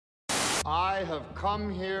I have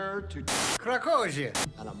come here to Krakosia.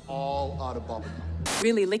 and I'm all out of bubblegum.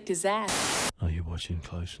 Really licked his ass. Are you watching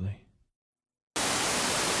closely?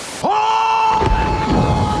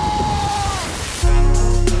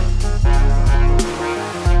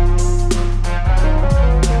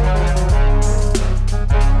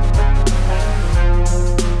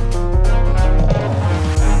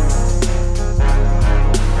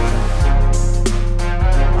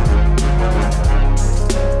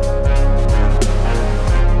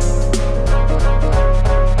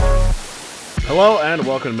 Hello and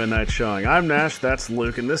welcome to Midnight Showing. I'm Nash, that's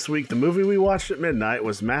Luke, and this week the movie we watched at midnight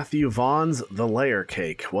was Matthew Vaughn's The Layer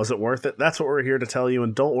Cake. Was it worth it? That's what we're here to tell you,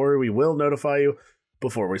 and don't worry, we will notify you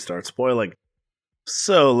before we start spoiling.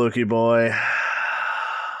 So, Lukey boy,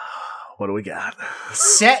 what do we got?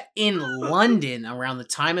 Set in London around the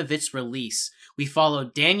time of its release, we follow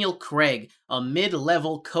Daniel Craig, a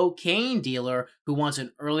mid-level cocaine dealer who wants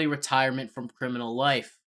an early retirement from criminal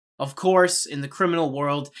life. Of course, in the criminal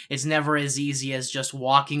world, it's never as easy as just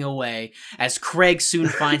walking away, as Craig soon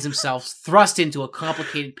finds himself thrust into a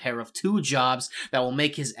complicated pair of two jobs that will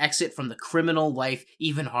make his exit from the criminal life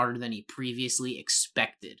even harder than he previously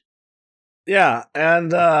expected. Yeah,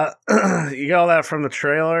 and you got all that from the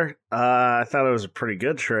trailer. I thought it was a pretty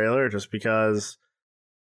good trailer, just because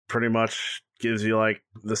pretty much gives you, like,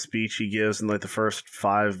 the speech he gives in, like, the first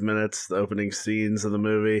 5 minutes, the opening scenes of the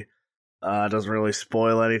movie. Doesn't really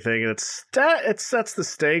spoil anything, and it sets the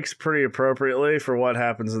stakes pretty appropriately for what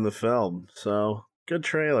happens in the film. So, good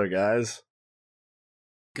trailer, guys.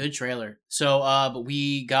 Good trailer. So, but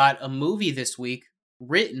we got a movie this week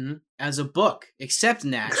written as a book. Except,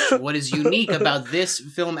 Nash, what is unique about this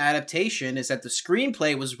film adaptation is that the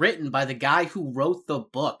screenplay was written by the guy who wrote the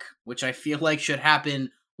book, which I feel like should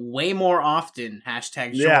happen way more often.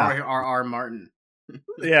 Hashtag George R.R. Martin.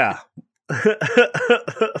 Yeah.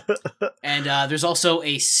 And there's also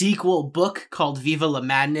a sequel book called Viva La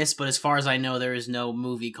Madness, but as far as I know, there is no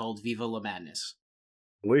movie called Viva La Madness.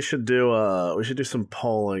 We should do some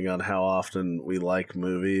polling on how often we like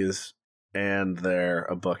movies and they're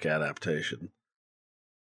a book adaptation.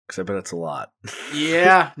 Because I bet it's a lot.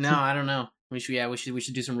 Yeah, no, I don't know. We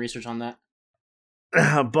should do some research on that.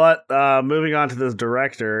 But moving on to this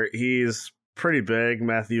director, he's pretty big,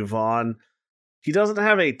 Matthew Vaughn. He doesn't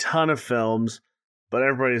have a ton of films, but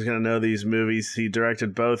everybody's going to know these movies. He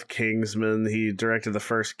directed both Kingsman. He directed the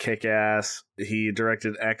first Kick-Ass. He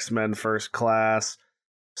directed X-Men First Class,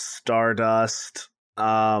 Stardust.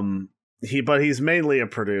 But he's mainly a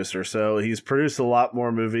producer, so he's produced a lot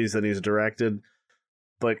more movies than he's directed.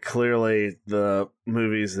 But clearly, the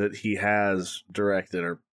movies that he has directed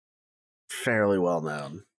are fairly well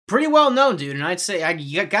known. Pretty well known, dude, and I'd say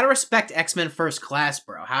you gotta respect X-Men First Class,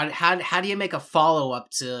 bro. How do you make a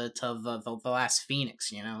follow-up to the Last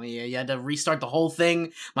Phoenix, you know? You had to restart the whole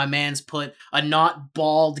thing. My man's put a not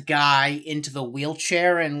bald guy into the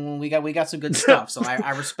wheelchair, and we got some good stuff, so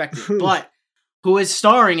I respect it. But who is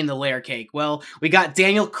starring in The Layer Cake? Well, we got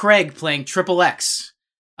Daniel Craig playing Triple X.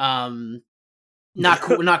 Not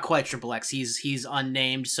quite Triple X. He's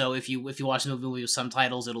unnamed. So if you watch the movie with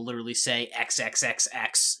subtitles, it'll literally say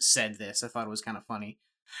XXXX said this. I thought it was kind of funny.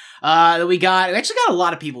 We actually got a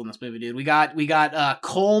lot of people in this movie, dude. We got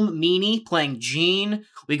Colm Meaney playing Gene.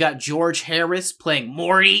 We got George Harris playing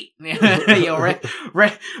Morty. Yo,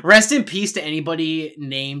 rest in peace to anybody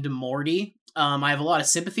named Morty. I have a lot of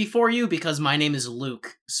sympathy for you because my name is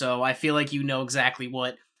Luke. So I feel like you know exactly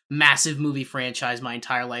what massive movie franchise my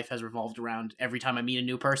entire life has revolved around every time I meet a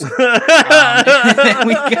new person. We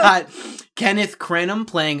got Kenneth Cranham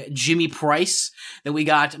playing Jimmy Price. Then we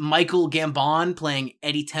got Michael Gambon playing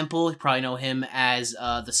Eddie Temple. You probably know him as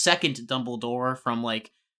the second Dumbledore from,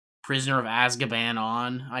 like, Prisoner of Azkaban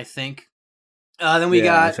on, I think. Then we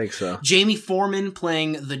got I think so. Jamie Foreman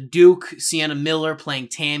playing the Duke, Sienna Miller playing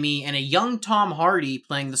Tammy, and a young Tom Hardy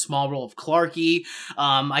playing the small role of Clarky.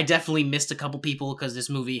 I definitely missed a couple people because this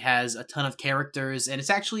movie has a ton of characters, and it's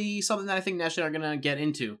actually something that I think Nash and I are going to get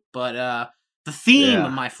into. But the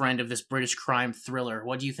theme, my friend, of this British crime thriller,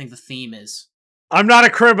 what do you think the theme is? I'm not a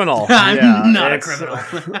criminal. I'm not a criminal.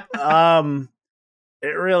 It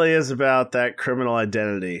really is about that criminal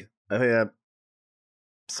identity. I think that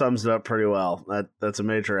sums it up pretty well. That's a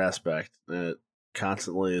major aspect, and it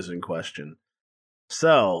constantly is in question.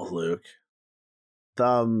 So, Luke,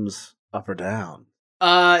 thumbs up or down?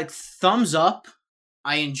 Thumbs up.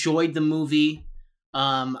 I enjoyed the movie.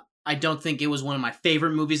 I don't think it was one of my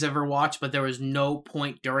favorite movies I've ever watched, but there was no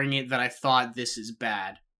point during it that I thought this is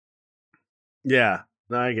bad. Yeah,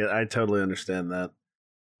 no, I totally understand that.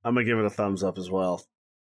 I'm gonna give it a thumbs up as well.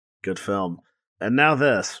 Good film. And now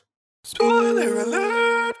this. Spoiler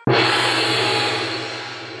alert!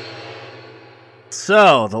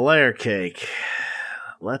 So, the layer cake.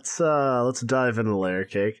 Let's dive into the layer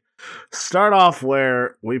cake. Start off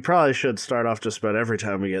where we probably should start off just about every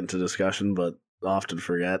time we get into discussion, but often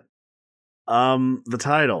forget. The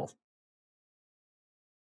title.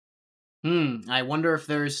 I wonder if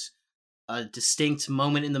there's a distinct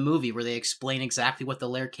moment in the movie where they explain exactly what the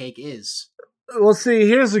layer cake is. Well, see,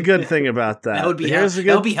 here's a good thing about that. That would be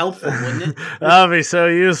helpful, wouldn't it? That would be so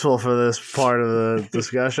useful for this part of the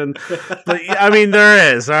discussion. But I mean,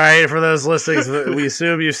 there is. All right, for those listeners, we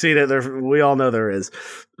assume you've seen it. We all know there is,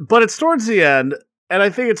 but it's towards the end, and I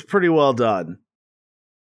think it's pretty well done.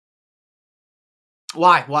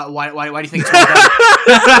 Why? Why do you think it's well done?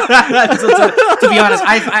 to be honest,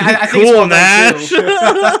 I think cool, it's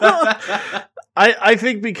well done too. I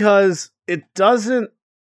think because it doesn't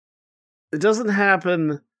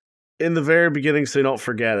happen in the very beginning, so you don't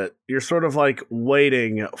forget it. You're sort of like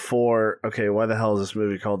waiting for, okay, why the hell is this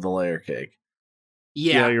movie called The Layer Cake?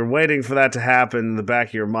 Yeah. You know, you're waiting for that to happen in the back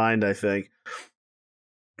of your mind, I think.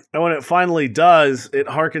 And when it finally does, it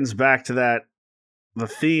harkens back to the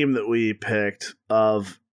theme that we picked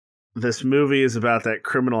of this movie is about that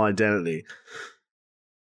criminal identity.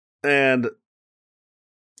 And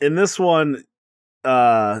in this one,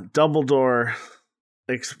 Dumbledore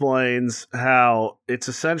explains how it's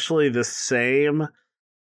essentially the same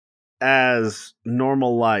as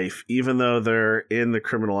normal life, even though they're in the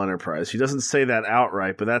criminal enterprise. He doesn't say that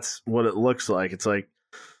outright, but that's what it looks like. It's like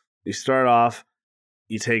you start off,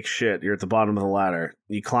 you take shit, you're at the bottom of the ladder.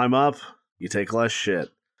 You climb up, you take less shit.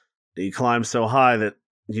 You climb so high that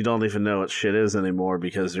you don't even know what shit is anymore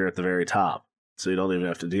because you're at the very top, so you don't even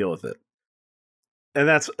have to deal with it. And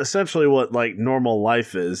that's essentially what like normal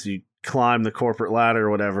life is. You climb the corporate ladder or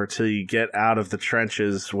whatever till you get out of the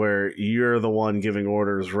trenches where you're the one giving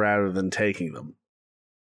orders rather than taking them.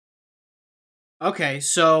 Okay,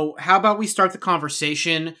 so how about we start the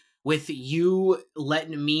conversation with you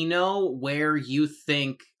letting me know where you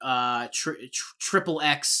think Triple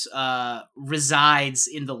X resides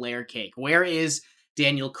in the layer cake. Where is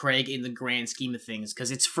Daniel Craig in the grand scheme of things? Because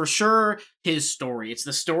it's for sure his story. It's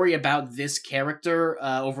the story about this character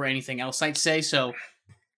over anything else, I'd say. So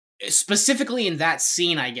specifically in that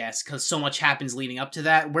scene, I guess, because so much happens leading up to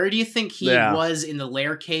that, where do you think he was in the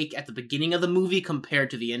layer cake at the beginning of the movie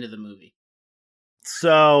compared to the end of the movie?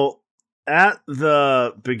 So, at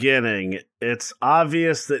the beginning, it's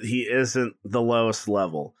obvious that he isn't the lowest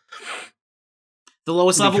level. The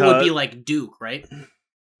lowest level would be like Duke, right?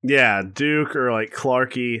 Yeah, Duke or like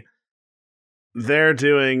Clarky. They're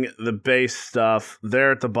doing the base stuff.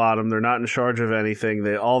 They're at the bottom. They're not in charge of anything.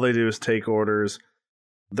 All they do is take orders.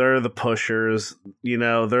 They're the pushers, you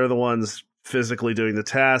know, they're the ones physically doing the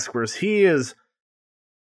task, whereas he is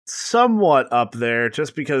somewhat up there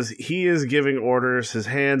just because he is giving orders. His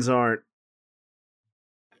hands aren't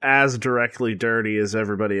as directly dirty as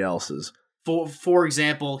everybody else's. For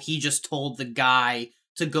example, he just told the guy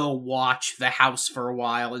to go watch the house for a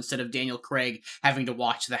while instead of Daniel Craig having to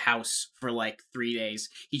watch the house for like 3 days.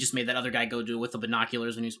 He just made that other guy go do it with the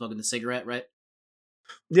binoculars when he was smoking the cigarette, right?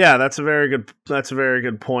 Yeah, that's a very good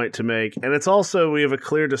point to make. And it's also, we have a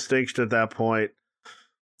clear distinction at that point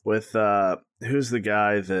with who's the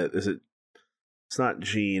guy that is it? It's not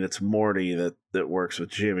Gene, it's Morty that works with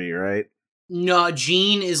Jimmy, right? No,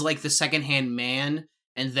 Gene is like the second-hand man,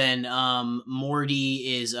 and then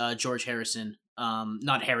Morty is George Harrison.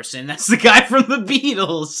 Not Harrison, that's the guy from the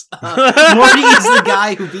Beatles. Morty is the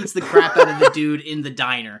guy who beats the crap out of the dude in the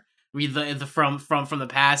diner. Read the from the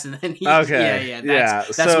past, and then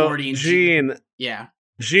that's so Morty and Gene. Yeah,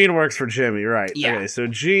 Gene works for Jimmy, right? Yeah. Okay, so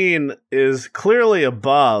Gene is clearly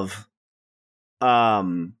above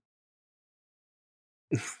Daniel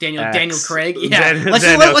Craig. Yeah, let's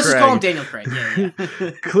just call him Daniel Craig. Yeah.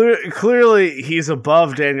 Clearly, he's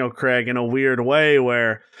above Daniel Craig in a weird way,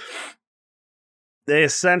 where they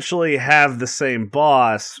essentially have the same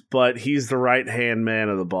boss, but he's the right-hand man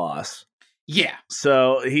of the boss. Yeah.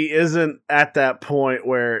 So he isn't at that point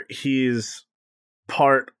where he's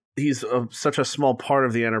such a small part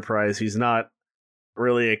of the Enterprise. He's not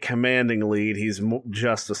really a commanding lead. He's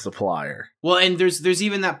just a supplier. Well, and there's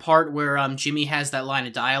even that part where Jimmy has that line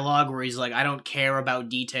of dialogue where he's like, I don't care about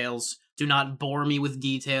details. Do not bore me with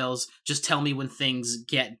details. Just tell me when things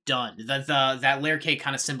get done. That layer cake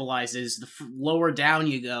kind of symbolizes the lower down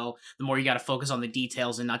you go, the more you got to focus on the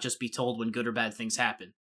details and not just be told when good or bad things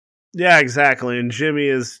happen. Yeah, exactly. And Jimmy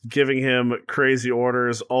is giving him crazy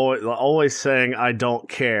orders, always saying, I don't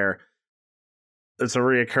care. It's a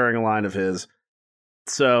reoccurring line of his.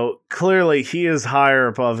 So clearly he is higher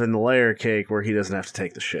above in the layer cake where he doesn't have to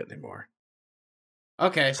take the shit anymore.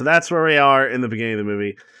 Okay. So that's where we are in the beginning of the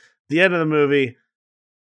movie. The end of the movie,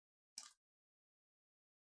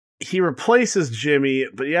 he replaces Jimmy,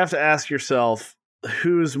 but you have to ask yourself,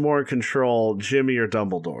 who's more in control, Jimmy or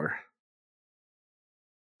Dumbledore?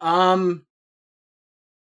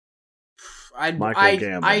 I'd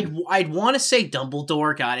Gambon. I'd want to say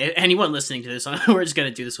Dumbledore. God, anyone listening to this, we're just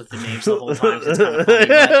gonna do this with the names the whole time. It's kind of funny.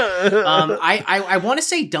 But, I want to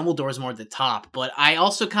say Dumbledore's more at the top, but I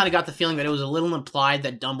also kind of got the feeling that it was a little implied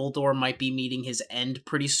that Dumbledore might be meeting his end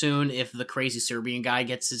pretty soon if the crazy Serbian guy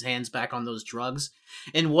gets his hands back on those drugs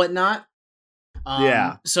and whatnot.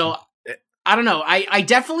 Yeah. So I don't know. I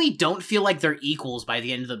definitely don't feel like they're equals by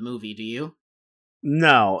the end of the movie. Do you?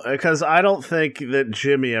 No, because I don't think that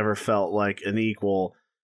Jimmy ever felt like an equal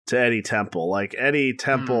to Eddie Temple. Like Eddie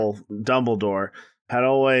Temple, Dumbledore had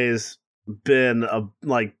always been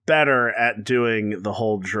better at doing the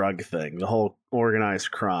whole drug thing, the whole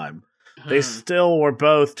organized crime. They still were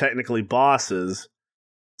both technically bosses,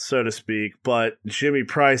 so to speak, but Jimmy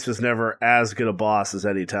Price was never as good a boss as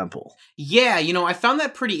Eddie Temple. Yeah, I found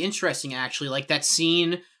that pretty interesting actually, like that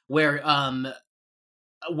scene where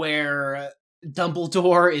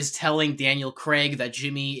Dumbledore is telling Daniel Craig that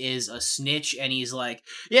Jimmy is a snitch, and he's like,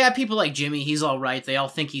 yeah, people like Jimmy, he's all right, they all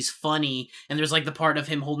think he's funny, and there's like the part of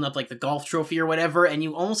him holding up like the golf trophy or whatever, and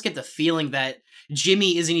you almost get the feeling that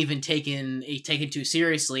Jimmy isn't even taken too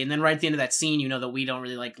seriously, and then right at the end of that scene, that we don't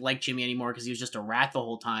really like Jimmy anymore because he was just a rat the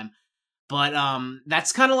whole time. But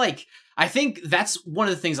that's kind of like, I think that's one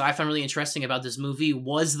of the things I found really interesting about this movie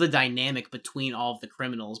was the dynamic between all of the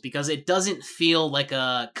criminals, because it doesn't feel like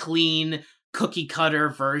a clean cookie cutter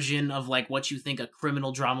version of like what you think a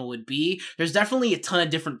criminal drama would be. There's definitely a ton of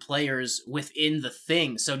different players within the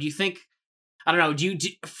thing. So do you think, I don't know,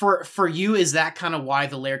 for you, is that kind of why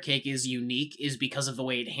the Layer Cake is unique, is because of the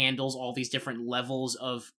way it handles all these different levels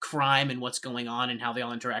of crime and what's going on and how they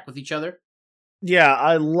all interact with each other? Yeah,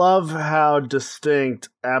 I love how distinct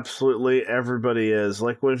absolutely everybody is.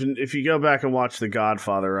 Like if you go back and watch The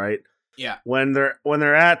Godfather, right? Yeah. When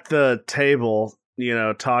they're at the table,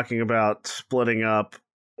 talking about splitting up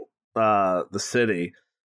the city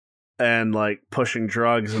and like pushing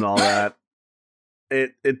drugs and all that,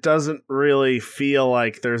 it doesn't really feel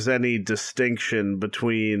like there's any distinction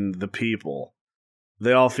between the people.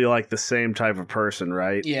 They all feel like the same type of person,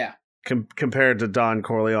 right? Yeah. Compared to Don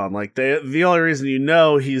Corleone, like the only reason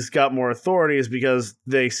he's got more authority is because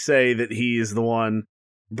they say that he's the one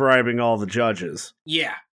bribing all the judges.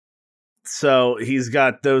 Yeah. So he's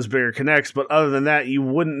got those bigger connects, but other than that, you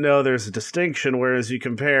wouldn't know there's a distinction, whereas you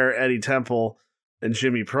compare Eddie Temple and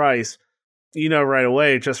Jimmy Price, right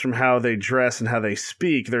away, just from how they dress and how they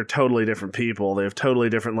speak, they're totally different people. They have totally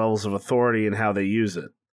different levels of authority and how they use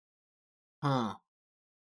it. Huh.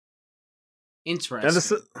 Interesting.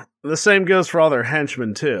 And the same goes for all their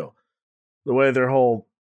henchmen, too. The way their whole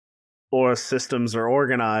systems are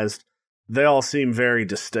organized, they all seem very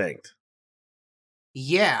distinct.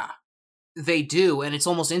 Yeah. They do, and it's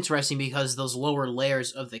almost interesting because those lower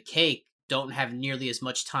layers of the cake don't have nearly as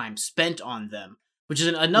much time spent on them, which is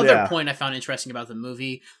another point I found interesting about the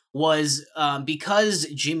movie, was because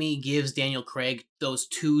Jimmy gives Daniel Craig those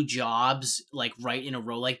two jobs, like, right in a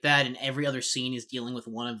row like that, and every other scene is dealing with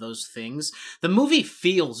one of those things, the movie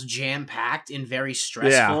feels jam-packed and very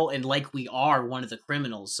stressful, and like we are one of the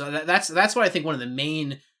criminals. So that's what I think one of the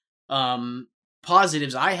main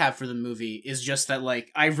positives I have for the movie is just that,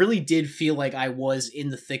 like, I really did feel like I was in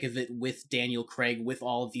the thick of it with Daniel Craig, with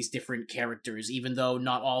all of these different characters, even though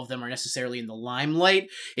not all of them are necessarily in the limelight.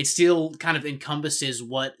 It still kind of encompasses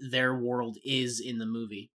what their world is in the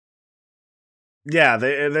movie. Yeah,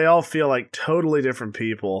 they all feel like totally different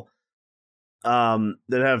people that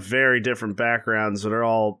have very different backgrounds that are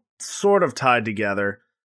all sort of tied together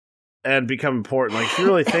and become important. Like, if you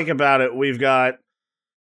really think about it, we've got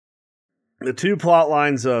the two plot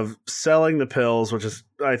lines of selling the pills, which is,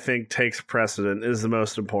 I think, takes precedent, is the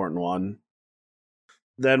most important one.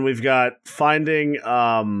 Then we've got finding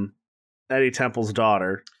Eddie Temple's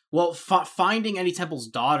daughter. Well, finding Eddie Temple's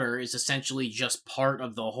daughter is essentially just part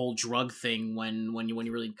of the whole drug thing when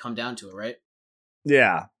you really come down to it, right?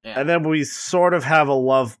 Yeah. And then we sort of have a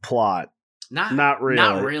love plot. Not really.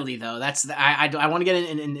 Not really, though. That's I want to get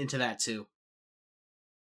into that too.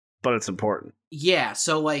 But it's important. Yeah.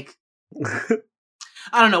 So, like,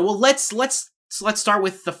 I don't know. Well, let's start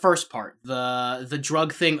with the first part, the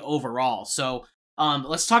drug thing overall. So,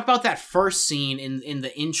 let's talk about that first scene in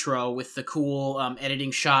the intro with the cool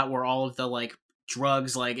editing shot where all of the, like,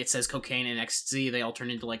 drugs, like, it says cocaine and ecstasy, they all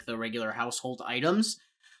turn into, like, the regular household items.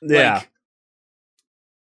 Yeah.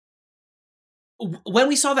 Like, when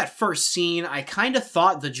we saw that first scene, I kind of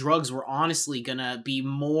thought the drugs were honestly gonna be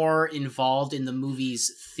more involved in the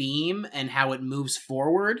movie's theme and how it moves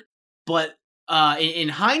forward. But in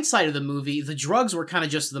hindsight of the movie, the drugs were kind of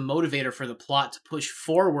just the motivator for the plot to push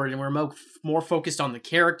forward, and we're more focused on the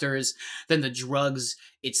characters than the drugs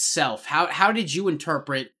itself. How did you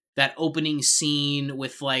interpret that opening scene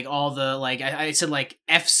with like all the like I said like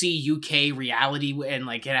FC UK reality and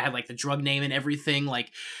like it had like the drug name and everything?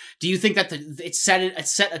 Like, do you think that it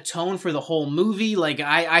set a tone for the whole movie? Like,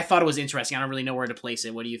 I thought it was interesting. I don't really know where to place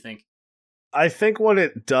it. What do you think? I think what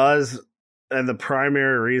it does, and the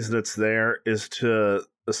primary reason it's there, is to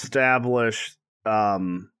establish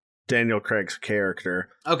Daniel Craig's character.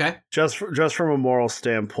 Okay. Just from a moral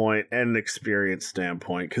standpoint and an experience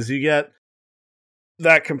standpoint, because you get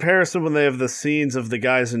that comparison when they have the scenes of the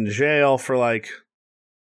guys in jail for like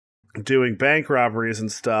doing bank robberies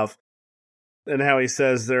and stuff, and how he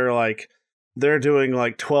says they're doing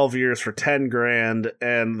like 12 years for 10 grand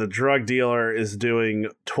and the drug dealer is doing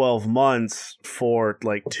 12 months for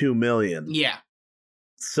like 2 million. Yeah.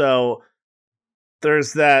 So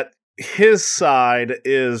there's that. His side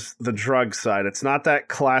is the drug side. It's not that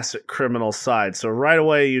classic criminal side. So right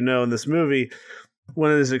away, you know, in this movie,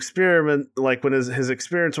 when his experiment, like when his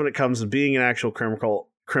experience when it comes to being an actual criminal,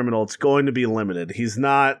 it's going to be limited. He's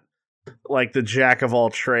not like the jack of all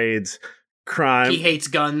trades, crime. He hates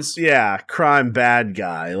guns. Yeah, crime bad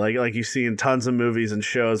guy. Like you see in tons of movies and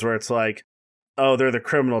shows where it's like, oh, they're the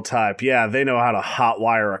criminal type. Yeah, they know how to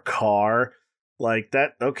hotwire a car. Like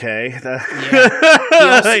that, okay.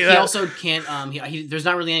 Yeah. He also can't. There's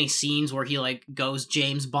not really any scenes where he like goes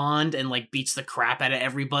James Bond and like beats the crap out of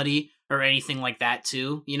everybody or anything like that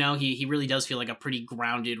too. You know, he really does feel like a pretty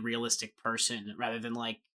grounded, realistic person rather than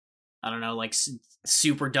like, I don't know, like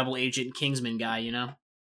super double agent Kingsman guy. You know.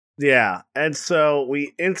 Yeah, and so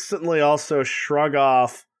we instantly also shrug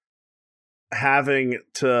off having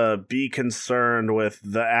to be concerned with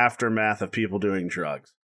the aftermath of people doing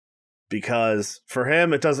drugs. Because for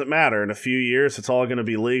him, it doesn't matter. In a few years, it's all going to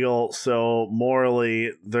be legal. So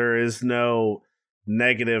morally, there is no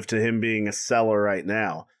negative to him being a seller right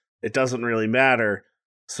now. It doesn't really matter.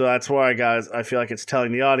 So that's why, guys, I feel like it's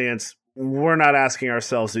telling the audience, we're not asking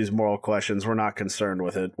ourselves these moral questions. We're not concerned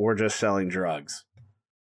with it. We're just selling drugs.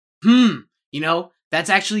 You know, that's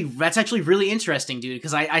actually really interesting, dude,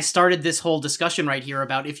 because I started this whole discussion right here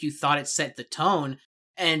about if you thought it set the tone.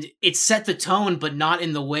 And it set the tone, but not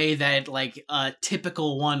in the way that like a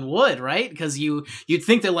typical one would, right? Because you'd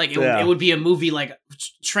think that like it would be a movie like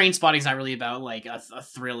Trainspotting's not really about like a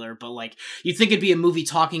thriller, but like you'd think it'd be a movie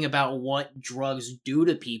talking about what drugs do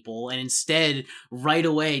to people, and instead, right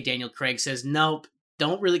away, Daniel Craig says, "Nope,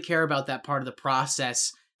 don't really care about that part of the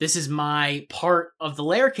process. This is my part of the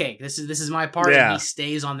layer cake. This is my part," and he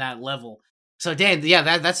stays on that level. So Dan,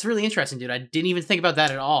 yeah, that's really interesting, dude. I didn't even think about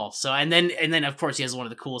that at all. So and then of course he has one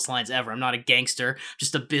of the coolest lines ever. I'm not a gangster,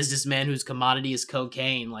 just a businessman whose commodity is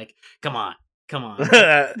cocaine. Like, come on.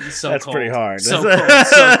 So that's cold. Pretty hard. So cold.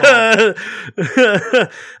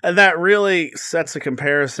 And that really sets a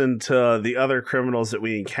comparison to the other criminals that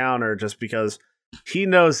we encounter, just because he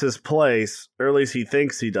knows his place, or at least he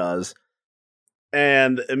thinks he does.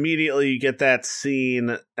 And immediately you get that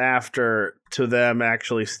scene after to them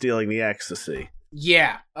actually stealing the ecstasy.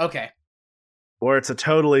 Yeah, okay. Where it's a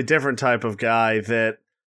totally different type of guy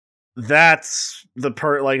that's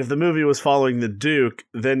the like if the movie was following the Duke,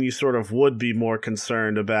 then you sort of would be more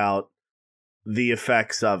concerned about the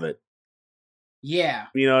effects of it. Yeah.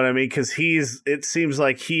 You know what I mean? Because it seems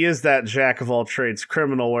like he is that jack of all trades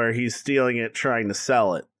criminal where he's stealing it, trying to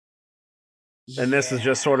sell it. And this is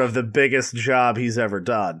just sort of the biggest job he's ever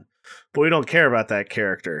done. But we don't care about that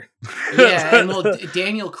character. Yeah, and well,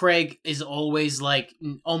 Daniel Craig is always like,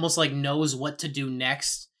 almost like knows what to do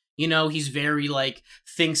next. You know, he's very like,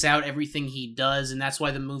 thinks out everything he does, and that's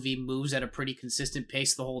why the movie moves at a pretty consistent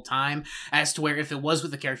pace the whole time. As to where if it was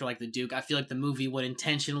with a character like the Duke, I feel like the movie would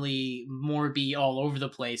intentionally more be all over the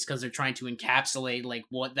place because they're trying to encapsulate like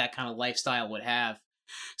what that kind of lifestyle would have.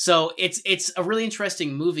 So it's a really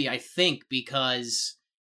interesting movie, I think, because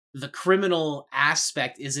the criminal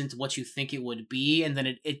aspect isn't what you think it would be, and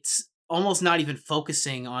then it's almost not even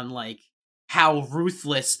focusing on like how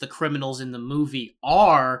ruthless the criminals in the movie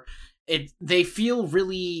are. They feel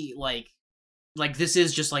really like this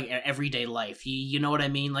is just like everyday life. You know what I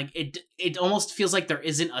mean? Like it almost feels like there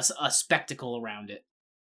isn't a spectacle around it.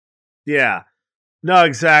 Yeah. No,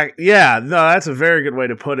 exactly. Yeah, no, that's a very good way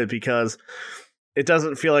to put it, because it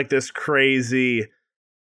doesn't feel like this crazy,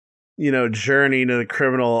 you know, journey to the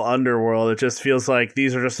criminal underworld. It just feels like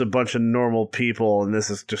these are just a bunch of normal people, and this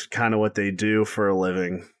is just kind of what they do for a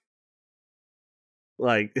living.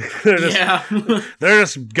 Like, they're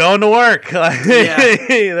just going to work. Like,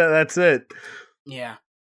 that's it. Yeah.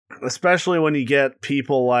 Especially when you get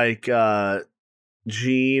people like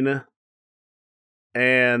Gene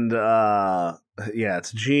and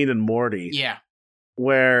it's Gene and Morty, Yeah.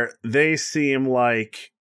 where they seem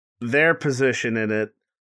like their position in it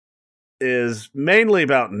is mainly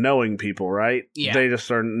about knowing people, right? Yeah. They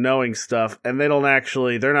just are knowing stuff, and they're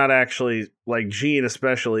not actually, like Gene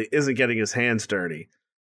especially, isn't getting his hands dirty.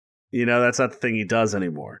 That's not the thing he does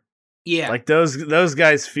anymore. Yeah. Like those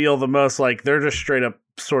guys feel the most like they're just straight up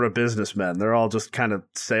sort of businessmen. They're all just kind of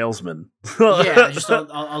salesmen. Yeah, just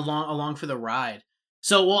along for the ride.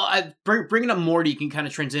 So, well, bringing up Morty can kind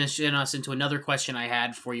of transition us into another question I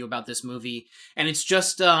had for you about this movie, and it's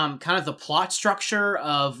just kind of the plot structure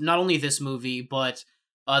of not only this movie but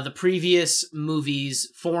the previous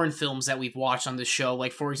movies, foreign films that we've watched on this show.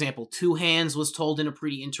 Like, for example, Two Hands was told in a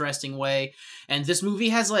pretty interesting way, and this movie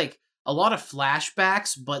has like a lot of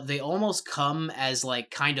flashbacks, but they almost come as like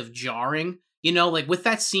kind of jarring. Like with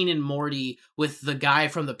that scene in Morty with the guy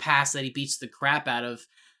from the past that he beats the crap out of.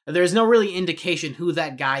 There's no really indication who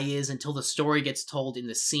that guy is until the story gets told in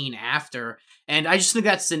the scene after. And I just think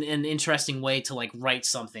that's an interesting way to, like, write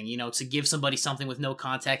something, to give somebody something with no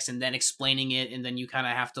context and then explaining it, and then you kind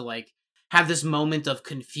of have to, like, have this moment of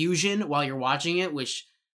confusion while you're watching it, which,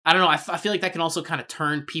 I don't know, I feel like that can also kind of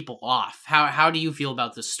turn people off. How do you feel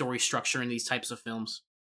about the story structure in these types of films?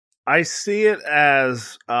 I see it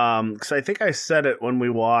as, because I think I said it when we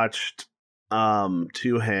watched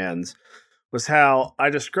Two Hands, was how I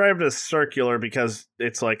described it as circular because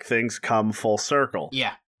it's like things come full circle.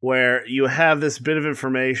 Yeah. Where you have this bit of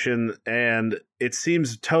information and it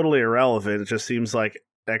seems totally irrelevant. It just seems like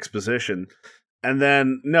exposition. And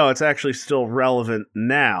then, no, it's actually still relevant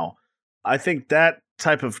now. I think that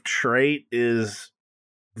type of trait is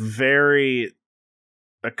very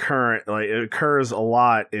occurrent. Like, it occurs a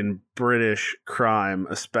lot in British crime,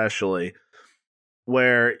 especially,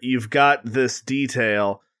 where you've got this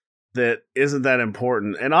detail that isn't that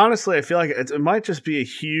important. And honestly, I feel like it might just be a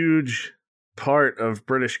huge part of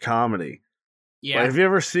British comedy. Yeah. Like, have you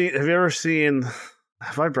ever seen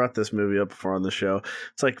have I brought this movie up before on the show?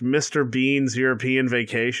 It's like Mr. Bean's European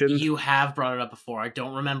Vacation. You have brought it up before. I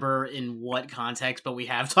don't remember in what context, but we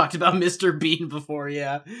have talked about Mr. Bean before,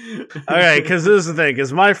 yeah. Okay, because this is the thing,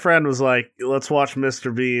 because my friend was like, let's watch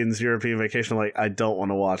Mr. Bean's European Vacation. I'm like, I don't want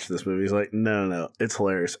to watch this movie. He's like, no, it's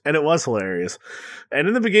hilarious. And it was hilarious. And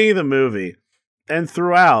in the beginning of the movie, and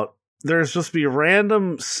throughout, there's just be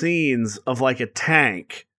random scenes of like a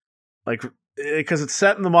tank, like, because it's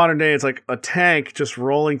set in the modern day, it's like a tank just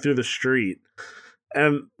rolling through the street.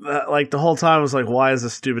 And like the whole time I was like, why is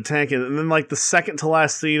this stupid tank? And then like the second to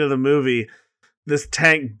last scene of the movie, this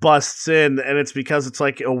tank busts in, and it's because it's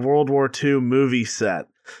like a World War II movie set.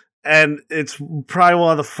 And it's probably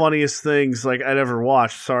one of the funniest things like I'd ever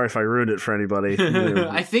watched. Sorry if I ruined it for anybody.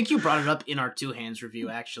 I think you brought it up in our Two Hands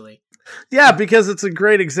review, actually. Yeah, because it's a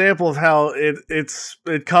great example of how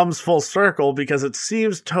it comes full circle, because it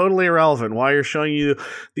seems totally irrelevant why you're showing you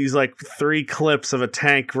these like 3 clips of a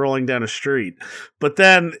tank rolling down a street. But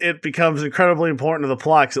then it becomes incredibly important to the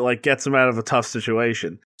plot because it like gets them out of a tough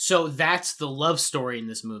situation. So that's the love story in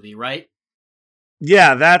this movie, right?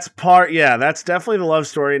 Yeah, that's definitely the love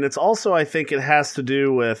story. And it's also, I think it has to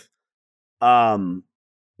do with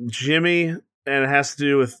Jimmy, and it has to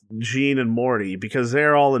do with Gene and Morty, because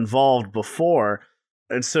they're all involved before.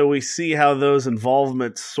 And so we see how those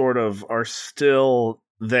involvements sort of are still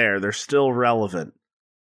there. They're still relevant.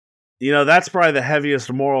 That's probably the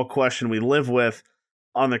heaviest moral question we live with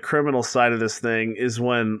on the criminal side of this thing, is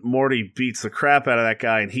when Morty beats the crap out of that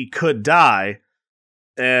guy and he could die.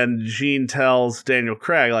 And Gene tells Daniel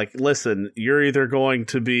Craig, like, listen, you're either going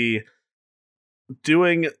to be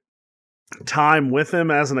doing time with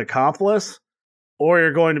him as an accomplice, or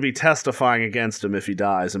you're going to be testifying against him if he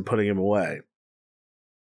dies and putting him away.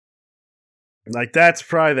 Like, that's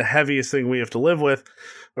probably the heaviest thing we have to live with,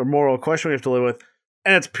 or moral question we have to live with,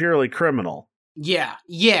 and it's purely criminal. Yeah,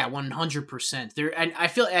 100%. And I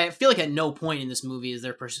feel like at no point in this movie is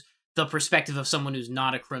there the perspective of someone who's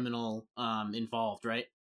not a criminal involved, right?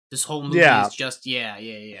 This whole movie is just yeah.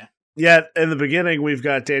 Yet in the beginning, we've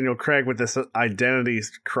got Daniel Craig with this identity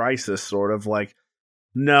crisis, sort of like,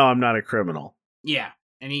 no, I'm not a criminal. Yeah,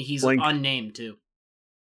 and he's unnamed too.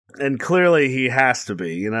 And clearly he has to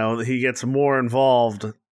be. He gets more involved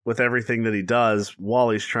with everything that he does while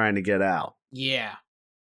he's trying to get out. Yeah.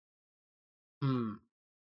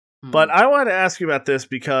 But I wanted to ask you about this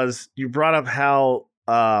because you brought up how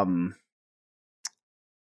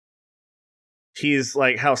he's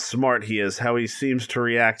like, how smart he is, how he seems to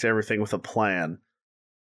react to everything with a plan.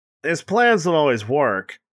 His plans don't always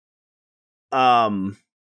work. They don't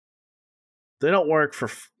work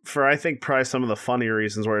for I think probably some of the funny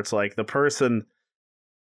reasons, where it's like the person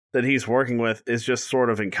that he's working with is just sort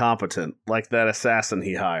of incompetent, like that assassin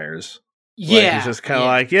he hires. Yeah, like, he's just kind of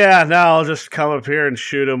like, yeah, no, I'll just come up here and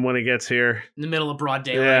shoot him when he gets here in the middle of broad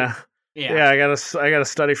daylight. Yeah. I gotta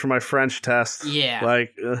study for my French test. Yeah,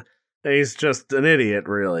 like he's just an idiot,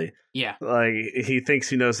 really. Yeah, like he thinks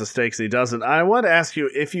he knows the stakes, and he doesn't. I want to ask you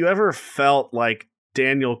if you ever felt like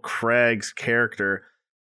Daniel Craig's character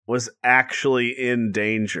was actually in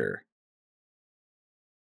danger.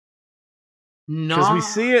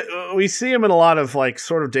 Because we see him in a lot of like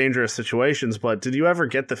sort of dangerous situations, but did you ever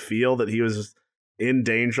get the feel that he was in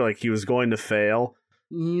danger, like he was going to fail?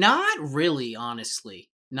 Not really, honestly.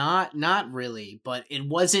 Not really, but it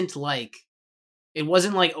wasn't like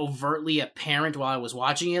overtly apparent while I was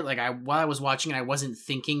watching it. While I was watching it, I wasn't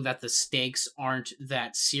thinking that the stakes aren't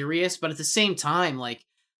that serious, but at the same time, like,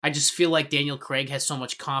 I just feel like Daniel Craig has so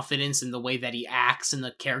much confidence in the way that he acts and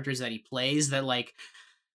the characters that he plays that, like,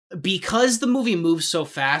 because the movie moves so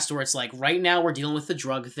fast where it's like, right now we're dealing with the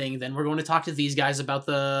drug thing, then we're going to talk to these guys about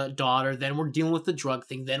the daughter, then we're dealing with the drug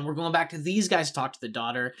thing, then we're going back to these guys to talk to the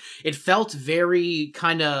daughter. It felt very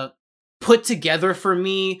kind of put together for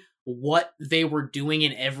me what they were doing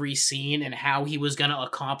in every scene and how he was going to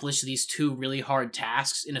accomplish these two really hard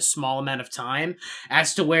tasks in a small amount of time,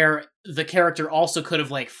 as to where the character also could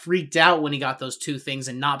have like freaked out when he got those two things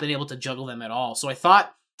and not been able to juggle them at all. So I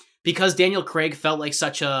thought, because Daniel Craig felt like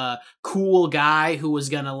such a cool guy who was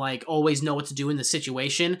gonna like always know what to do in the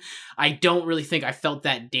situation, I don't really think I felt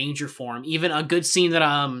that danger for him. Even a good scene that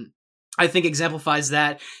I think exemplifies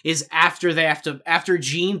that is after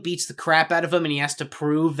Gene beats the crap out of him and he has to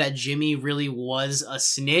prove that Jimmy really was a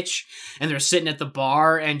snitch, and they're sitting at the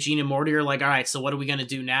bar and Gene and Morty are like, all right, so what are we gonna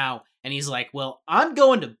do now? And he's like, well, I'm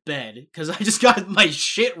going to bed because I just got my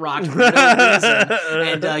shit rocked for no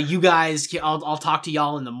reason. And you guys, I'll talk to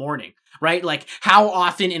y'all in the morning, right? Like, how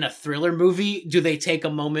often in a thriller movie do they take a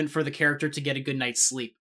moment for the character to get a good night's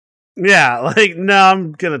sleep? Yeah, like, no,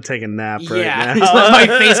 I'm gonna take a nap right now. My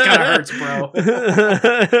face kind of hurts, bro.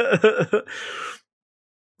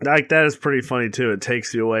 Like, that is pretty funny, too. It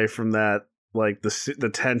takes you away from that, like,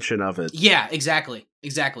 the tension of it. Yeah, exactly.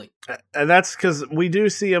 And that's because we do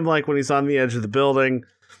see him, like, when he's on the edge of the building,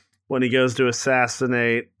 when he goes to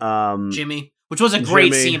assassinate Jimmy, which was a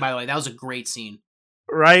great scene, by the way. That was a great scene.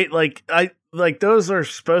 Right? Like those are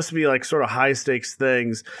supposed to be, like, sort of high-stakes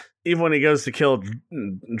things. Even when he goes to kill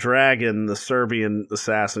Dragon, the Serbian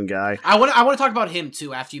assassin guy. I want to talk about him,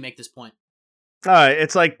 too, after you make this point.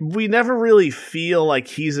 It's like we never really feel like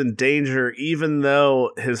he's in danger, even though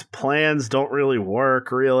his plans don't really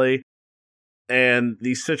work, really. And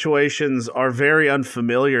these situations are very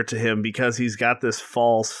unfamiliar to him because he's got this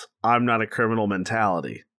false, I'm not a criminal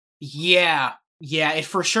mentality. Yeah, it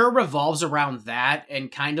for sure revolves around that, and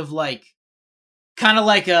kind of like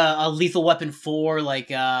a Lethal Weapon 4, like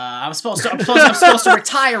I'm supposed to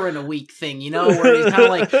retire in a week thing, you know, where he's kind of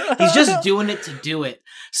like he's just doing it to do it.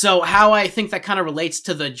 So how I think that kind of relates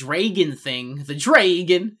to the Dragon thing,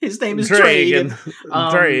 his name is Dragon.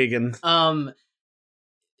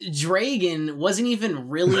 Dragon wasn't even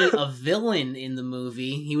really a villain in the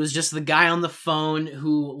movie. He was just the guy on the phone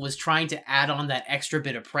who was trying to add on that extra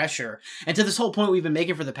bit of pressure. And to this whole point we've been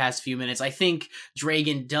making for the past few minutes, I think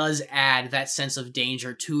Dragon does add that sense of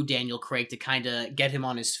danger to Daniel Craig to kind of get him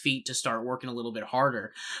on his feet to start working a little bit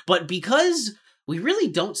harder. But because we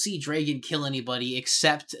really don't see Dragon kill anybody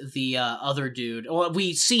except the other dude. Well,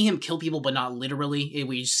 we see him kill people, but not literally.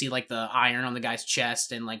 We see like the iron on the guy's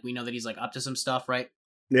chest, and like we know that he's like up to some stuff, right?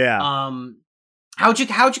 Yeah. How'd you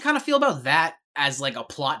kind of feel about that as like a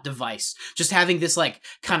plot device? Just having this like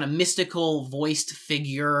kind of mystical voiced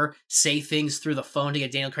figure say things through the phone to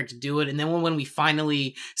get Daniel Craig to do it, and then when we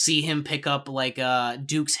finally see him pick up like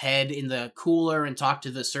Duke's head in the cooler and talk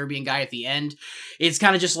to the Serbian guy at the end, it's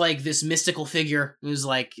kind of just like this mystical figure who's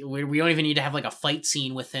like we don't even need to have like a fight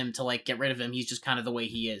scene with him to like get rid of him. He's just kind of the way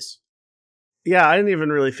he is. Yeah, I didn't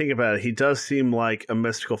even really think about it. He does seem like a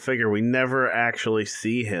mystical figure. We never actually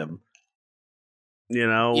see him. You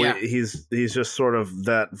know, yeah. He's just sort of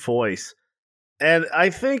that voice. And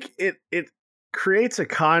I think it creates a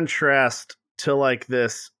contrast to like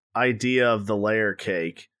this idea of the layer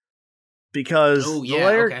cake. Because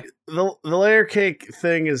the layer cake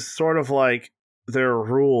thing is sort of like there are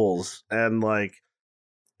rules and like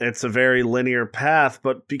it's a very linear path,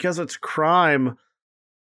 but because it's crime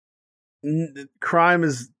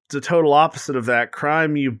is the total opposite of that.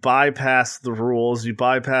 Crime, you bypass the rules, you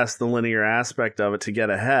bypass the linear aspect of it to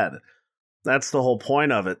get ahead. That's the whole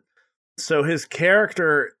point of it. So his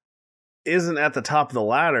character isn't at the top of the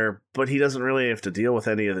ladder, but he doesn't really have to deal with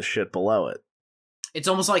any of the shit below it. It's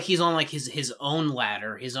almost like he's on like his own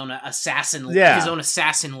ladder, his own assassin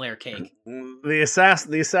layer cake. The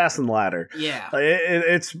assassin ladder. Yeah.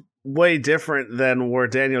 It's way different than where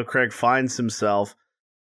Daniel Craig finds himself,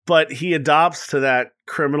 but he adopts to that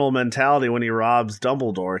criminal mentality when he robs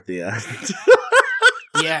Dumbledore at the end.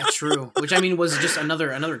 Yeah, true. Which, I mean, was just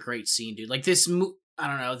another great scene, dude. Like, I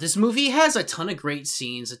don't know, this movie has a ton of great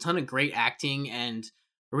scenes, a ton of great acting, and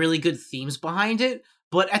really good themes behind it,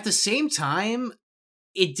 but at the same time,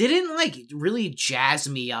 it didn't, like, really jazz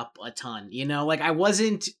me up a ton, you know? Like, I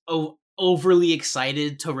wasn't overly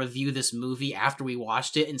excited to review this movie after we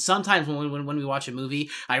watched it, and sometimes when we watch a movie,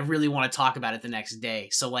 I really want to talk about it the next day.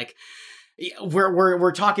 So, like,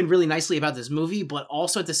 we're talking really nicely about this movie, but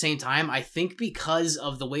also at the same time, I think because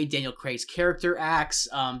of the way Daniel Craig's character acts,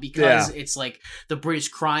 because it's like the British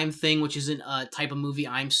crime thing, which isn't a type of movie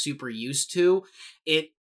I'm super used to, it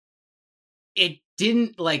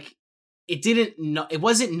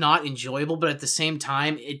wasn't not enjoyable, but at the same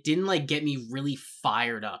time, it didn't like get me really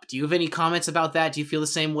fired up. Do you have any comments about that? Do you feel the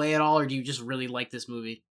same way at all, or do you just really like this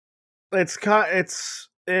movie?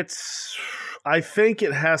 I think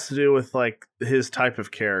it has to do with like his type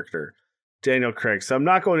of character, Daniel Craig. So I'm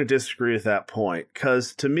not going to disagree with that point,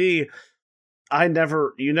 because to me, you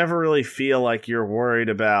never really feel like you're worried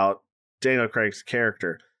about Daniel Craig's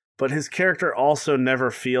character, but his character also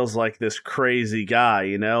never feels like this crazy guy,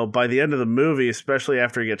 you know? By the end of the movie, especially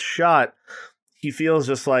after he gets shot, he feels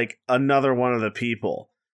just like another one of the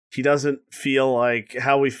people. He doesn't feel like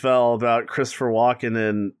how we felt about Christopher Walken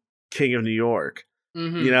in King of New York.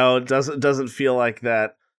 Mm-hmm. You know, it doesn't feel like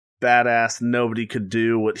that badass nobody could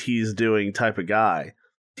do what he's doing type of guy.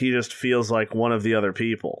 He just feels like one of the other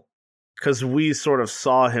people, because we sort of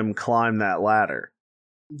saw him climb that ladder.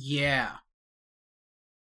 Yeah.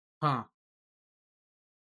 Huh.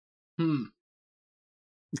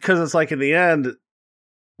 Because it's like in the end,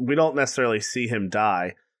 we don't necessarily see him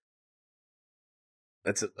die.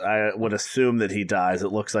 I would assume that he dies.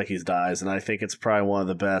 It looks like he dies, and I think it's probably one of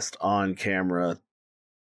the best on-camera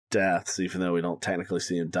deaths, even though we don't technically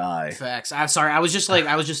see him die. Facts. I'm sorry. I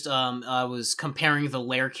was comparing the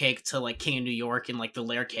layer cake to like King of New York and like the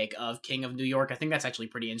layer cake of King of New York. I think that's actually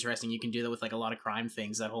pretty interesting. You can do that with like a lot of crime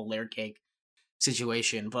things, that whole layer cake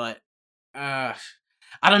situation. But I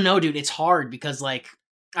don't know, dude. It's hard because like,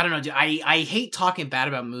 I don't know, dude. I hate talking bad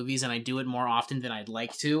about movies, and I do it more often than I'd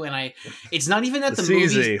like to. And it's not even that the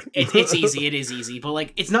movie. It's easy. It is easy, but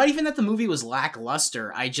like, it's not even that the movie was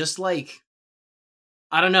lackluster. I just like,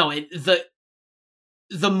 I don't know.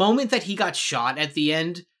 The moment that he got shot at the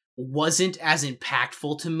end wasn't as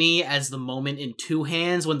impactful to me as the moment in Two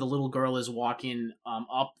Hands when the little girl is walking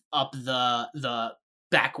up the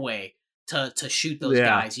back way to shoot those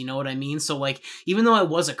guys. You know what I mean? So like, even though it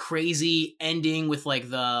was a crazy ending with like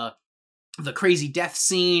the crazy death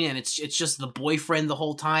scene, and it's just the boyfriend the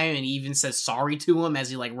whole time, and he even says sorry to him as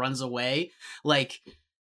he like runs away, like,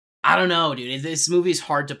 I don't know, dude. This movie's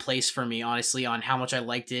hard to place for me, honestly, on how much I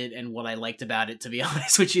liked it and what I liked about it, to be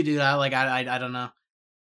honest with you, dude. I don't know.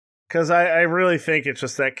 Because I really think it's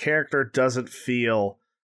just that character doesn't feel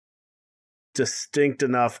distinct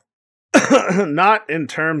enough. Not in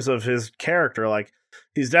terms of his character. Like,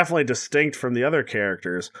 he's definitely distinct from the other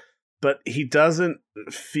characters, but he doesn't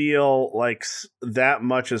feel like that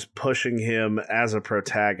much is pushing him as a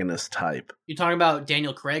protagonist type. You talking about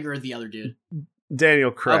Daniel Craig or the other dude?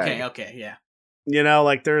 Daniel Craig. Okay, yeah. You know,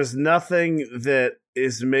 like, there's nothing that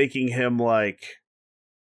is making him, like,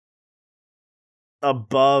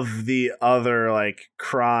 above the other, like,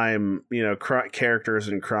 crime, you know, characters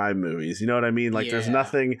in crime movies. You know what I mean? Like, there's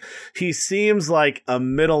nothing. He seems like a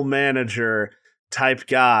middle manager type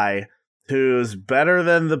guy who's better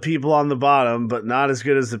than the people on the bottom, but not as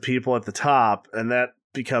good as the people at the top, and that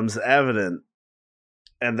becomes evident.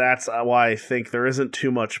 And that's why I think there isn't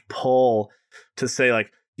too much pull to say,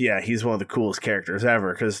 like, yeah, he's one of the coolest characters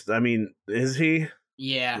ever. Because, I mean, is he?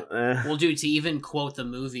 Yeah. Well, dude, to even quote the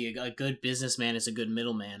movie, a good businessman is a good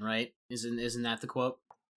middleman, right? Isn't that the quote?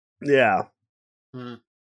 Yeah.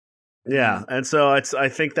 Yeah. And so I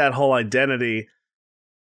think that whole identity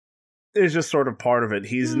is just sort of part of it.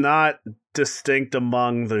 He's not distinct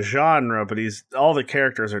among the genre, but all the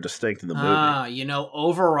characters are distinct in the movie. You know,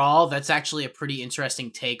 overall, that's actually a pretty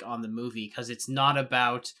interesting take on the movie, because it's not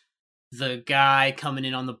about the guy coming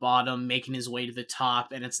in on the bottom, making his way to the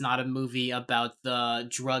top, and it's not a movie about the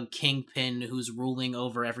drug kingpin who's ruling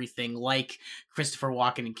over everything like Christopher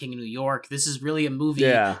Walken in King of New York. This is really a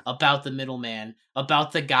movie about the middleman,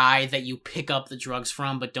 about the guy that you pick up the drugs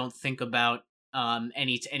from but don't think about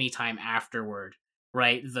any time afterward.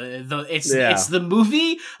 right? It's the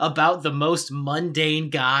movie about the most mundane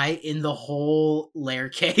guy in the whole layer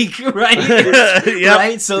cake, right? Yep,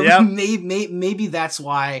 Right. So yep. maybe that's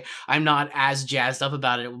why I'm not as jazzed up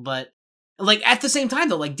about it. But like at the same time,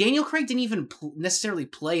 though, like Daniel Craig didn't even necessarily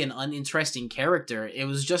play an uninteresting character. It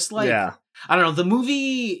was just like Yeah. I don't know. The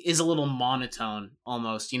movie is a little monotone,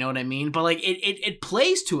 almost. You know what I mean? But like, it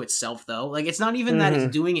plays to itself, though. Like, it's not even that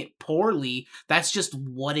it's doing it poorly. That's just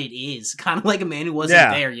what it is. Kind of like a man who wasn't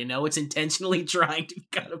there. You know, it's intentionally trying to be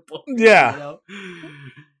kind of boring. Yeah, you know?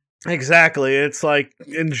 Exactly. It's like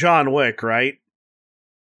in John Wick, right?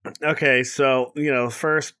 Okay, so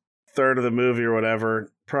first third of the movie or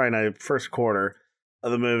whatever, probably not first quarter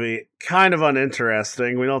of the movie, kind of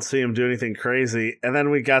uninteresting. We don't see him do anything crazy. And then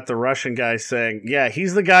we got the Russian guy saying, yeah,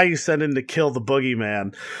 he's the guy you sent in to kill the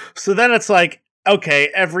boogeyman. So then it's like, okay,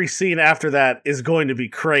 every scene after that is going to be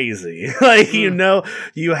crazy. Like,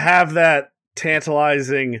 you have that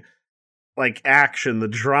tantalizing like action, the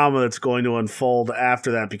drama that's going to unfold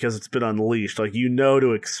after that because it's been unleashed. Like,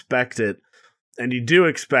 to expect it. And you do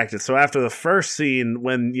expect it. So after the first scene,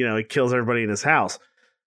 when, he kills everybody in his house,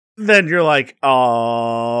 then you're like,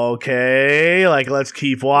 oh, okay, like, let's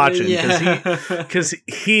keep watching. Because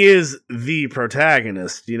he is the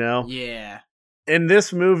protagonist, Yeah. In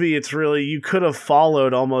this movie, it's really, you could have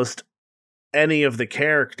followed almost any of the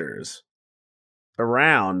characters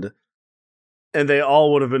around, and they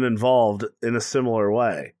all would have been involved in a similar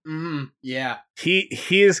way. Yeah.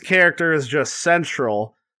 His character is just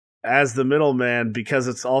central as the middleman because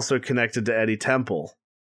it's also connected to Eddie Temple.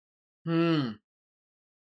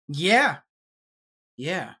 Yeah.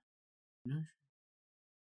 Yeah.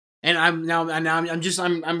 And I'm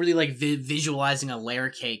really like visualizing a layer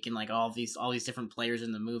cake and like all these different players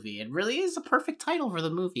in the movie. It really is a perfect title for the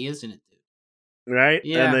movie, isn't it, dude? Right?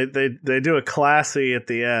 Yeah. And they do a classy at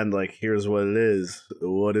the end, like, here's what it is,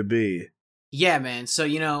 what it be. Yeah, man. So,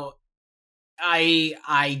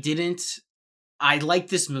 I liked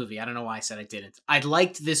this movie. I don't know why I said I didn't. I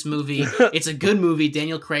liked this movie. It's a good movie.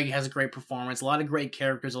 Daniel Craig has a great performance, a lot of great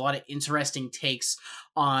characters, a lot of interesting takes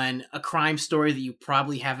on a crime story that you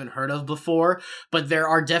probably haven't heard of before. But there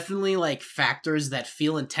are definitely like factors that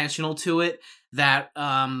feel intentional to it that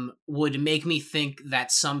would make me think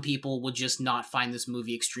that some people would just not find this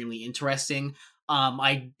movie extremely interesting.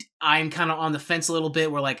 I'm kind of on the fence a little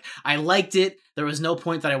bit where like I liked it. There was no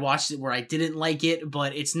point that I watched it where I didn't like it,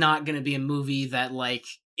 but it's not going to be a movie that like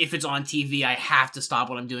if it's on TV, I have to stop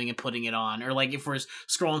what I'm doing and putting it on. Or like if we're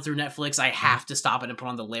scrolling through Netflix, I have to stop it and put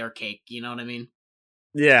on the layer cake. You know what I mean?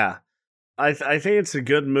 Yeah. I think it's a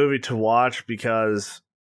good movie to watch because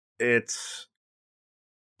it's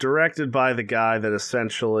directed by the guy that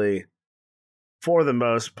essentially, for the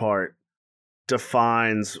most part,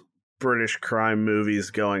 defines British crime movies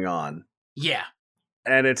going on. Yeah.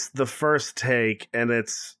 And it's the first take, and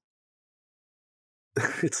it's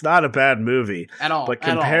not a bad movie at all. But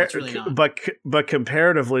It's really not. But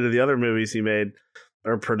comparatively to the other movies he made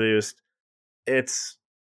or produced, it's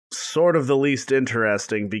sort of the least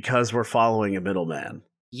interesting because we're following a middleman.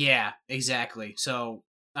 Yeah, exactly. So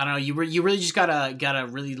I don't know. You really just gotta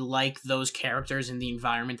really like those characters and the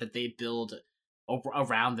environment that they build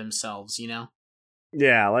around themselves.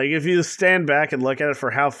 Yeah, like if you stand back and look at it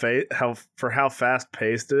for how fast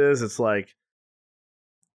paced it is, it's like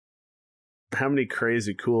how many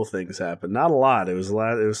crazy cool things happen. Not a lot. It was a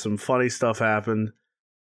lot. It was some funny stuff happened.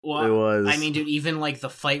 Well, it was. I mean, dude, even like the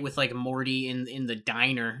fight with like Morty in the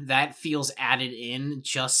diner, that feels added in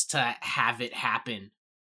just to have it happen.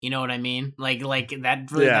 You know what I mean? Like that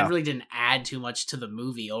really didn't add too much to the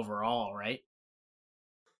movie overall, right?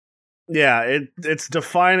 Yeah, it's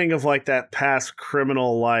defining of like that past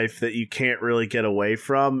criminal life that you can't really get away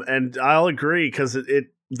from, and I'll agree because it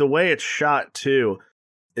the way it's shot too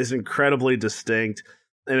is incredibly distinct,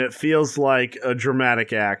 and it feels like a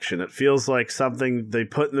dramatic action. It feels like something they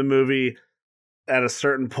put in the movie at a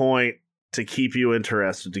certain point to keep you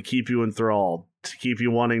interested, to keep you enthralled, to keep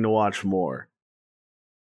you wanting to watch more.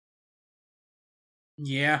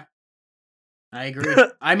 Yeah. I agree.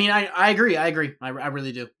 I mean, I agree. I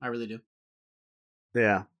really do.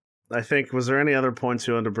 Yeah. I think, was there any other points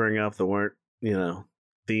you wanted to bring up that weren't,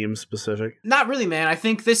 theme specific? Not really, man. I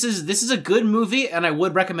think this is a good movie, and I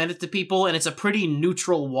would recommend it to people, and it's a pretty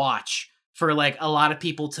neutral watch for, like, a lot of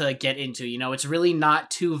people to get into. It's really not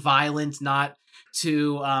too violent, not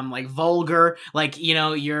too like vulgar. Like,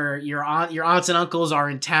 your aunts and uncles are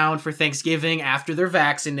in town for Thanksgiving after they're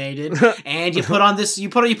vaccinated, and you put on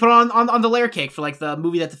the layer cake for like the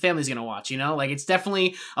movie that the family's gonna watch. Like, it's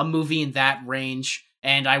definitely a movie in that range,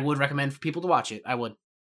 and I would recommend for people to watch it. I would.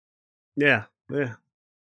 Yeah.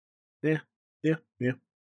 Yeah.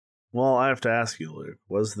 Well, I have to ask you, Luke,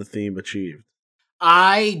 was the theme achieved?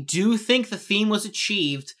 I do think the theme was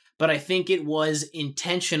achieved, but I think it was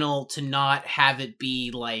intentional to not have it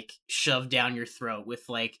be like shoved down your throat with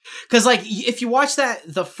like, because like if you watch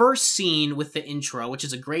the first scene with the intro, which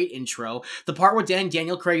is a great intro, the part where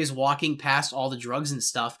Daniel Craig is walking past all the drugs and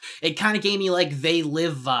stuff, it kind of gave me like They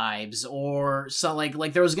Live vibes, or so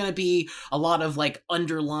like there was gonna be a lot of like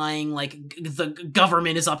underlying like the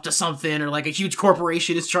government is up to something, or like a huge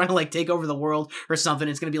corporation is trying to like take over the world or something.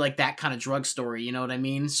 It's gonna be like that kind of drug story, you know what I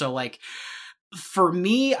mean? So like, for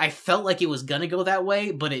me, I felt like it was gonna go that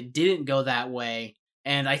way, but it didn't go that way,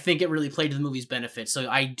 and I think it really played to the movie's benefit. So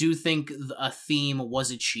I do think a theme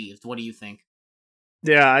was achieved. What do you think?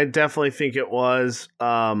 Yeah, I definitely think it was.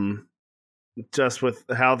 Just with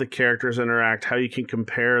how the characters interact, how you can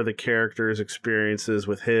compare the characters' experiences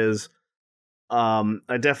with his.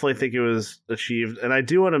 I definitely think it was achieved, and I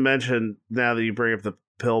do want to mention, now that you bring up the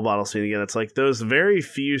pill bottle scene again, it's like those very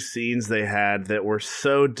few scenes they had that were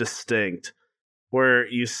so distinct, where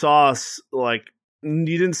you saw, like, you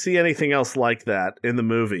didn't see anything else like that in the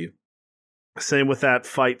movie. Same with that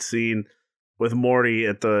fight scene with Morty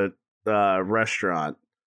at the restaurant.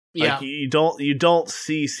 Yeah, like, you don't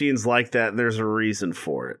see scenes like that, and there's a reason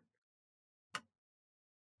for it.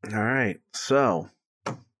 All right, so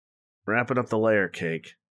wrapping up the layer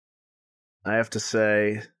cake, I have to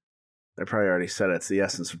say, I probably already said it's the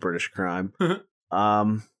essence of British crime.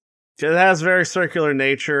 It has very circular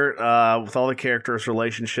nature with all the characters'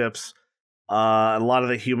 relationships, a lot of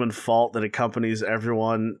the human fault that accompanies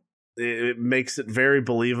everyone. It makes it very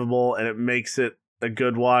believable, and it makes it a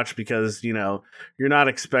good watch because, you know, you're not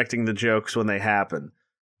expecting the jokes when they happen.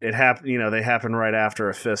 They happen right after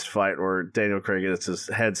a fist fight where Daniel Craig gets his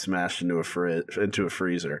head smashed into a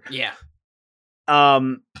freezer. Yeah.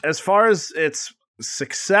 As far as its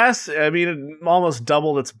success, I mean, it almost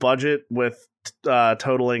doubled its budget with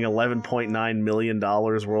totaling $11.9 million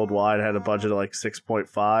worldwide. It had a budget of like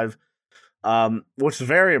 6.5, which is a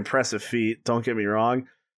very impressive feat, don't get me wrong.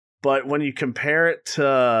 But when you compare it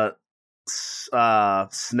to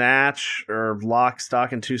Snatch or Lock,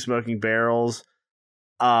 Stock, and Two Smoking Barrels,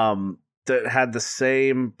 that had the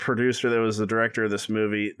same producer that was the director of this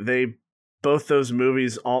movie, both those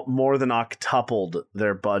movies more than octupled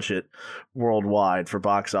their budget worldwide for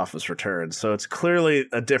box office returns. So it's clearly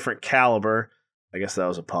a different caliber. I guess that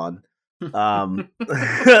was a pun. Than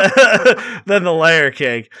the layer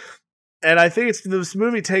cake. And I think this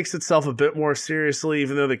movie takes itself a bit more seriously,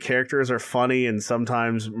 even though the characters are funny and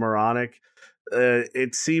sometimes moronic.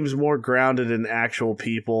 It seems more grounded in actual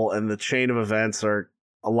people, and the chain of events are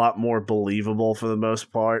a lot more believable for the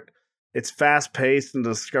most part. It's fast-paced, and the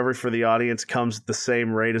discovery for the audience comes at the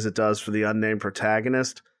same rate as it does for the unnamed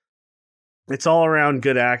protagonist. It's all around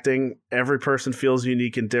good acting. Every person feels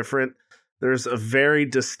unique and different. There's a very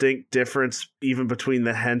distinct difference even between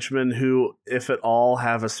the henchmen, who, if at all,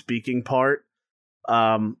 have a speaking part.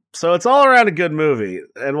 So it's all around a good movie.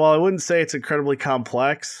 And while I wouldn't say it's incredibly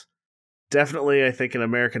complex, definitely I think an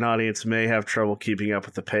American audience may have trouble keeping up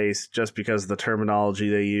with the pace just because of the terminology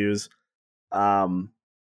they use.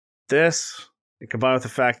 This, combined with the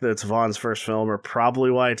fact that it's Vaughn's first film, are probably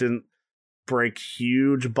why it didn't break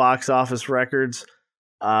huge box office records.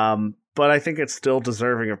 But I think it's still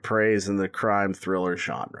deserving of praise in the crime thriller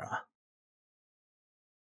genre.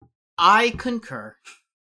 I concur.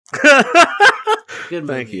 Good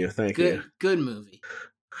movie. Thank you. Good movie.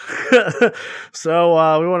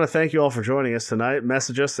 So we want to thank you all for joining us tonight.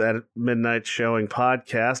 Message us at Midnight Showing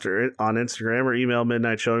Podcast or on Instagram, or email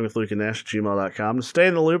midnightshowingwithlukeandnash@gmail.com to stay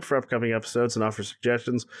in the loop for upcoming episodes and offer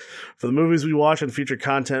suggestions for the movies we watch and future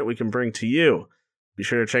content we can bring to you. Be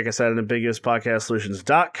sure to check us out at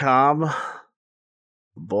ambiguouspodcastsolutions.com.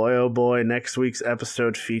 Boy, oh boy, next week's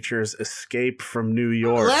episode features Escape from New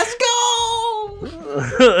York. Let's go!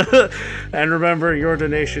 And remember, your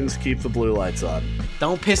donations keep the blue lights on.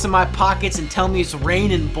 Don't piss in my pockets and tell me it's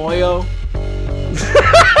raining, boyo.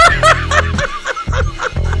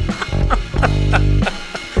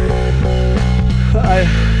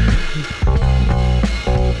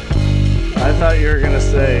 I thought you were going to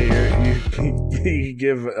say you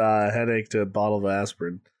give a headache to a bottle of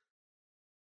aspirin.